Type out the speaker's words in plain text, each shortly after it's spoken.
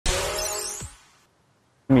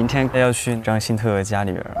明天要去张星特家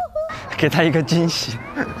里边，给他一个惊喜。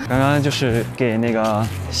刚刚就是给那个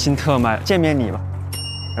星特买见面礼嘛，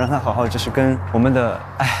让他好好就是跟我们的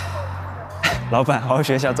老板好好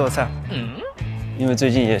学一下做菜。因为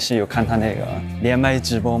最近也是有看他那个连麦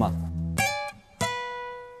直播嘛。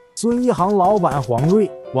孙一航老板黄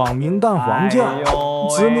瑞，网名蛋黄酱，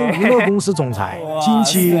知名娱乐公司总裁，近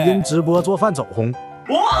期因直播做饭走红。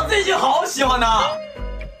哇，最近好喜欢他。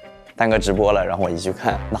蛋哥直播了，然后我一去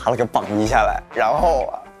看，拿了个榜一下来，然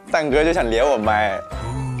后蛋哥就想连我麦，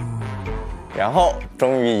然后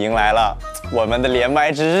终于迎来了我们的连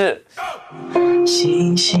麦之日。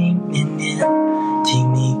心心念念，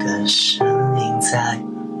听你的声音在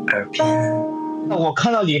耳边。我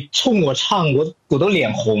看到你冲我唱，我都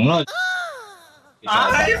脸红了。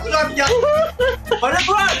哎呀，我这不是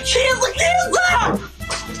kiss。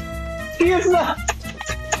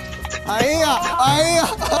哎呀，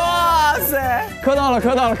哇塞，磕到了。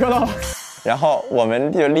然后我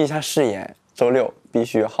们就立下誓言，周六必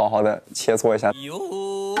须好好的切磋一下。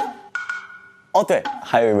哦对，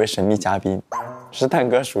还有一位神秘嘉宾，是蛋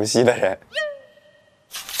哥熟悉的人。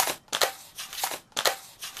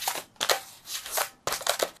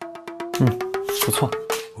不错。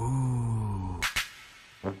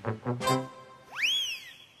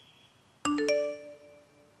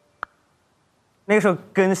那个时候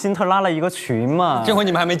跟辛特拉了一个群嘛，这回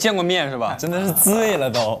你们还没见过面是吧？真的是醉了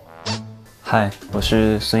都。嗨，我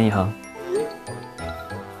是孙亦航。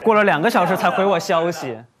过了2个小时才回我消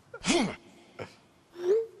息。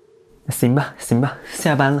行吧，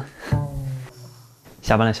下班了。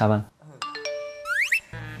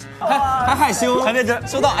还害羞，还在这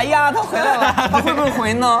收到。哎呀，他回来了，他会不会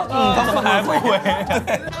回呢？他怎么还不回？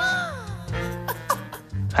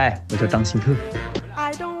嗨，我叫张星特。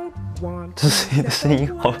这谁的声音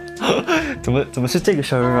好？怎么是这个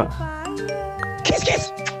声儿啊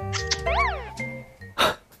 ？Kiss，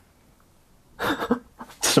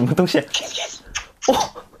 什么东西？哦。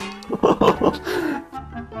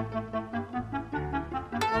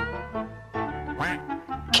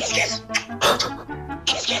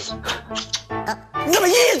你怎么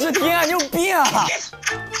一直听啊？你有病啊！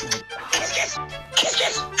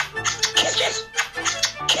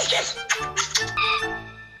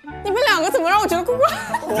你们2个怎么让我觉得怪怪？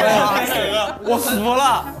我服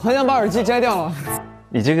了，很想把耳机摘掉了。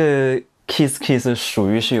你这个 kiss 属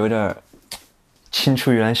于是有点青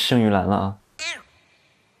出于蓝胜于蓝了啊！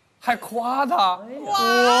还夸他，哇！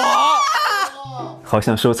好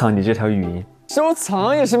想收藏你这条语音。收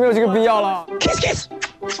藏也是没有这个必要了。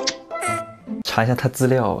查一下他资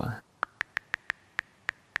料啊。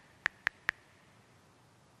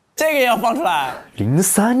这个也要放出来。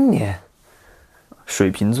03年，水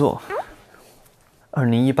瓶座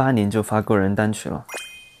，2018年就发个人单曲了。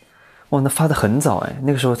哇，那发的很早哎，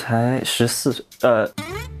那个时候才15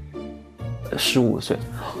岁，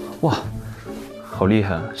哇，好厉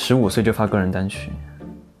害啊！15岁就发个人单曲。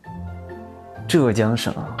浙江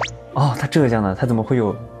省啊，哦，他浙江的，他怎么会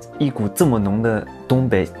有一股这么浓的东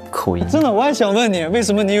北口音？真的，我还想问你，为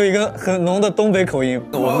什么你有一个很浓的东北口音？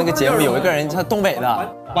我们那个节目有一个人，他东北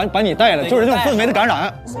的，把你带了，就是这种氛围的感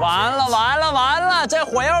染。完了，这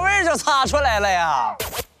火药味就擦出来了呀！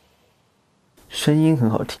声音很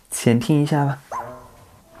好听，先听一下吧。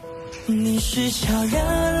你是悄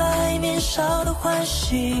然来年少的欢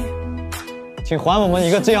喜，请还我们一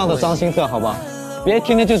个这样的张星特，好吧？别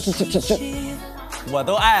天天就。我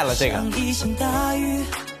都爱了这个。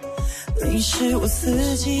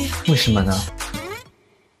为什么呢？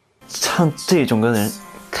唱这种歌的人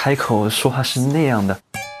开口说话是那样的，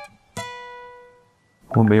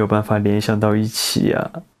我没有办法联想到一起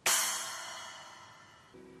呀。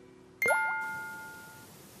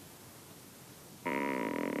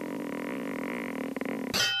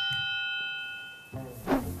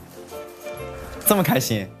这么开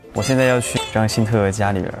心？我现在要去张星特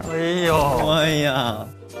家里边了。哎呀，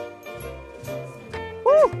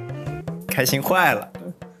开心坏了！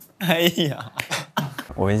哎呀，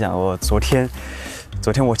我跟你讲，我昨天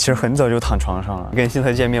我其实很早就躺床上了，跟星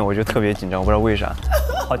特见面我就特别紧张，我不知道为啥，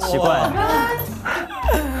好奇怪，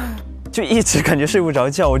就一直感觉睡不着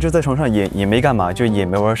觉，我就在床上也没干嘛，就也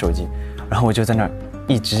没玩手机，然后我就在那儿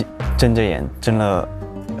一直睁着眼睁了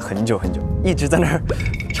很久，一直在那儿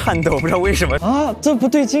颤抖，不知道为什么啊，这不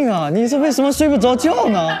对劲啊！你这为什么睡不着觉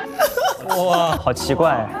呢？哇，好奇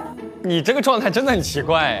怪，你这个状态真的很奇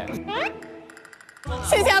怪。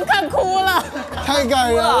欣欣看哭了，太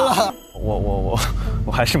感人了。我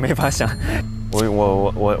还是没法想，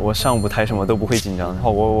我上舞台什么都不会紧张，然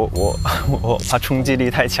后我怕冲击力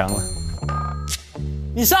太强了。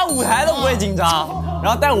你上舞台都不会紧张，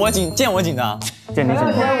然后见我紧张。见你，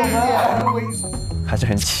还是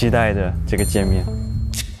很期待的这个见面。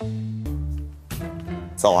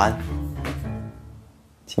早安，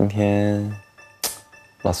今天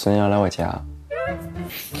老孙要来我家。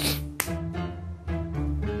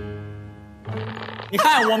你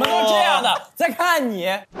看，我们都这样的，在看你。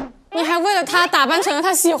你还为了他打扮成了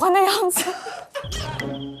他喜欢的样子。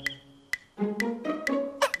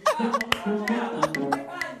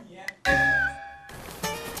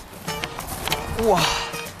哇！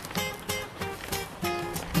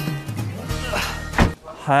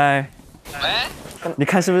嗨，你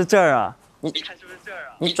看是不是这儿啊？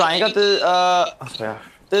你转一个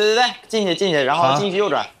对，进去，然后进去右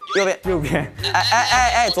转，右边，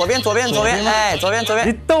哎，左边，哎，左边，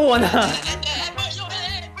你逗我呢？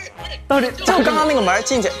到底就刚刚那个门，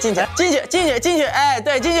进去，哎，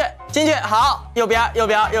对，进去，好，右边，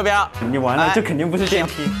你完了，这肯定不是电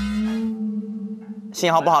梯。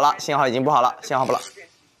信号不好了，信号已经不好了，信号不了。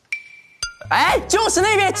哎，就是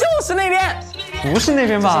那边，不是那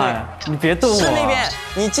边吧？你别逗我。是那边，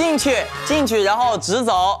你进去，然后直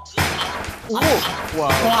走。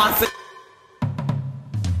哇塞！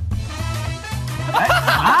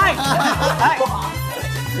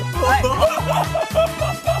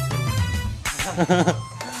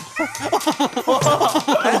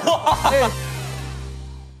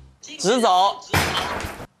直走，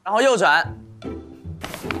然后右转。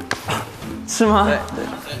是吗？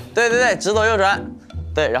对，直走右转。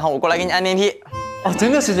对，然后我过来给你按电梯。哦，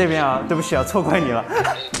真的是这边啊！对不起啊，错怪你了。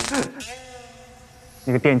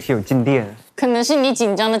那个电梯有静电，可能是你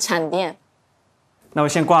紧张的闪电。那我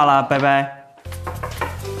先挂了，拜拜。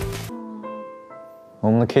我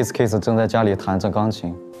们的 Kiss 正在家里弹着钢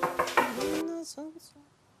琴。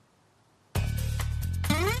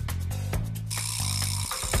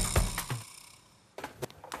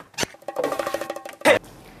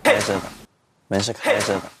开着的，门是开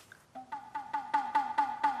着的。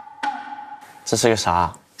这是个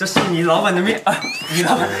啥？这是你老板的面啊！你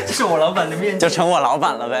老板，这是我老板的面，就成我老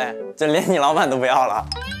板了呗，就连你老板都不要了。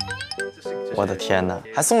我的天哪，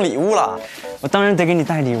还送礼物了！我当然得给你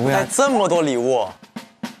带礼物呀！带这么多礼物，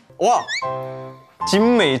哇！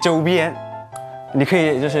精美周边，你可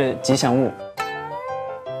以就是吉祥物。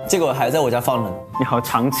这个我还在我家放着呢。你好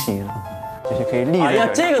长期啊，就是可以立着。哎呀，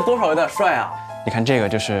这个多少有点帅啊！你看这个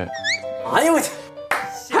就是，哎呦我天，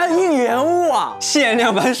还有应援物啊！限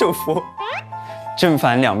量版手幅，正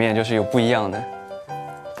反两面就是有不一样的。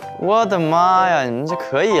我的妈呀，你们这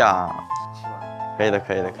可以啊！可以的。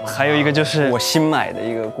还有一个就是我新买的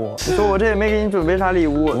一个锅。你说我这也没给你准备啥礼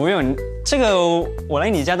物。不用，这个我来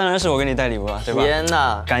你家当然是我给你带礼物啊，对吧？天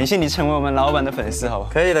哪！感谢你成为我们老板的粉丝，好吧？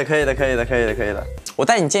可以的。我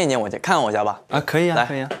带你见一见我家，看看我家吧。啊，可以啊，来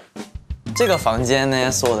可以啊。这个房间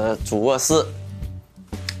呢是我的主卧室，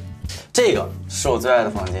这个是我最爱的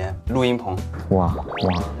房间，录音棚。哇！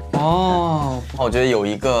哦，我觉得有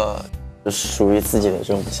一个就是属于自己的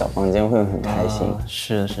这种小房间会很开心，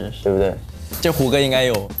是，对不对？这胡歌应该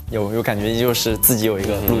有感觉，就是自己有一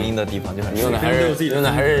个录音的地方，就很用的还是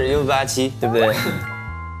687，对不对？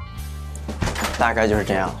大概就是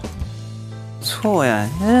这样。不错呀，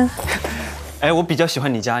哎，我比较喜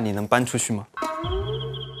欢你家，你能搬出去吗？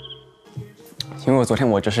因为我昨天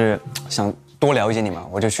我就是想多了解你嘛，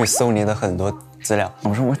我就去搜你的很多资料。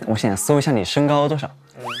我说我想搜一下你身高多少。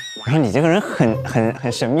我说你这个人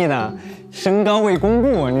很神秘的，身高未公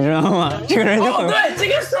布，你知道吗？这个人就很对，这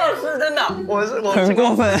个事儿是真的，我很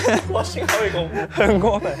过分，我身高未公布，很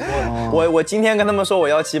过分。我今天跟他们说我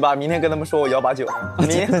178，明天跟他们说我189，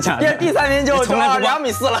真的假的？第3天就从来不2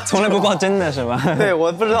米4了，从来不报真的是吧？对，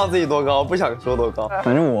我不知道自己多高，不想说多高，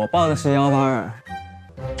反正我报的是182。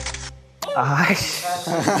哎，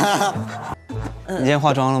你今天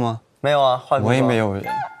化妆了吗？没有啊，化我也没有。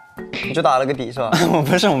你就打了个底是吧？我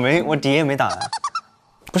不是，我底也没打。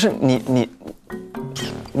不是你，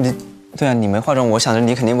对啊，你没化妆，我想着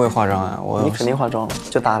你肯定不会化妆啊。你肯定化妆了，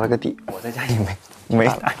就打了个底。我在家也没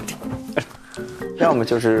打底，要么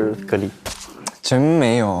就是隔离。真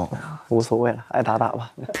没有，无所谓了，爱打打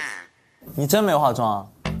吧。你真没化妆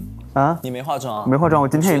啊？啊？你没化妆啊？没化妆，我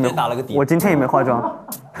今天也没打了个底。我今天也没化妆。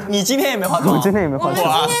你今天也没化妆？我今天也没化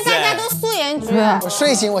妆。今天大家都素颜局。我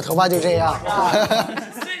睡醒我头发就这样。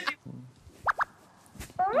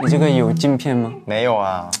你这个有镜片吗？没有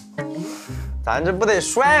啊，咱这不得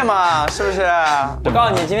帅吗？是不是？我告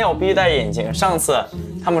诉你，今天我必须戴眼镜。上次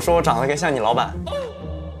他们说我长得更像你老板。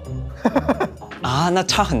啊，那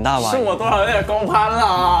差很大吧？是我多少有点高攀了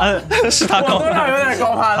啊？是他高攀，我多少有点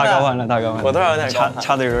高攀了。他高攀了，他高攀。我多少有点高攀，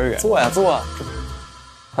差的有点远。坐呀坐。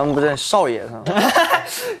他们不在少爷上，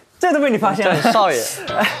这都被你发现了，少爷。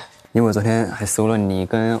因为我昨天还搜了你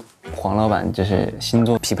跟黄老板就是星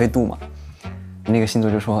座匹配度嘛，那个星座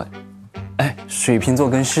就说，哎，水瓶座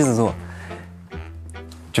跟狮子座，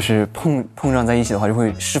就是碰撞在一起的话，就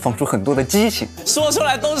会释放出很多的激情。说出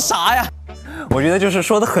来都是啥呀？我觉得就是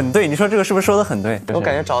说的很对，你说这个是不是说的很对？我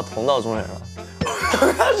感觉找到同道中人了。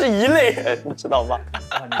他是一类人，你知道吗？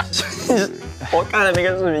我看了那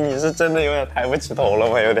个视频，你是真的有点抬不起头了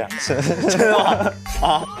吗？有点，真的吗？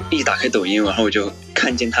啊！一打开抖音，然后我就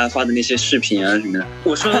看见他发的那些视频啊什么的，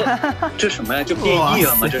我说这什么呀？就变异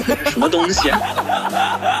了吗？这是什么东西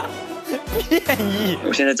啊？变异！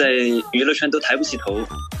我现在在娱乐圈都抬不起头。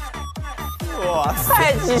哇，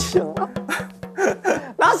太激情了！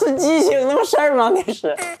那是激情那么事儿吗？那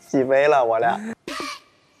是起飞了，我俩。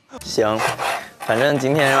行，反正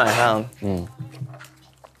今天晚上，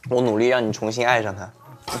我努力让你重新爱上他。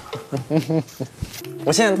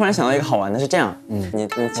我现在突然想到一个好玩的，是这样，你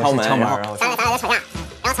敲门，然后咱俩就吵架，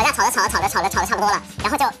然后吵得差不多了，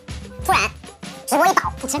然后就突然直播一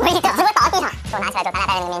倒，直播倒到地上，手拿起来之后，咱俩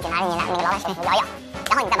带着那个面巾，拿着你那个老板视频摇一摇，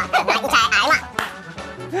然后你再把手拿一摘，哎嘛，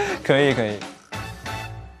可以。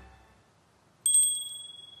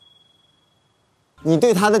你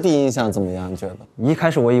对他的第一印象怎么样？你觉得？一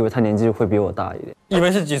开始我以为他年纪会比我大一点，以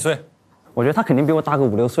为是几岁？我觉得他肯定比我大个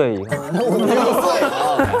5、6岁一个。5、6岁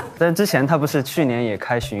啊！但之前他不是去年也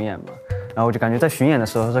开巡演嘛，然后我就感觉在巡演的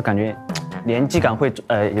时候，就感觉年纪感会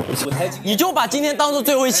也不是。你就把今天当做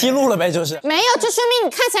最后一期录了呗，就是。没有，这说明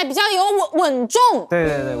你看起来比较有稳重。对，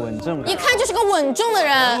稳重。一看就是个稳重的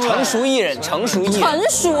人。成熟艺人。成熟。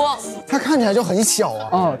他看起来就很小啊。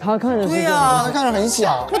哦，他看着是。对呀，他看着很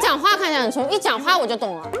小。不讲话看起来很成熟，一讲话我就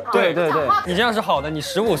懂了。对，你这样是好的，你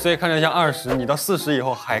15岁看着像20，你到40以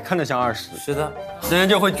后还看着像20。是的，人家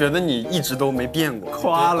就会觉得你一直都没变过。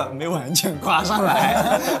夸了，没完全夸上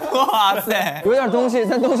来。哇塞，有点东西，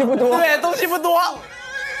但东西不多。对，东西不多。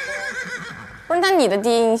不是，那你的第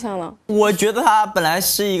一印象呢？我觉得他本来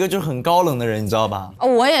是一个就是很高冷的人，你知道吧？哦，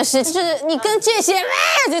我也是，就是你跟这些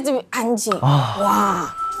就安静啊，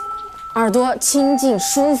哇，耳朵清静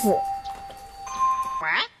舒服。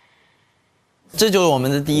这就是我们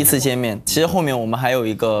的第一次见面。其实后面我们还有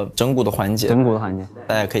一个整蛊的环节，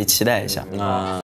大家可以期待一下。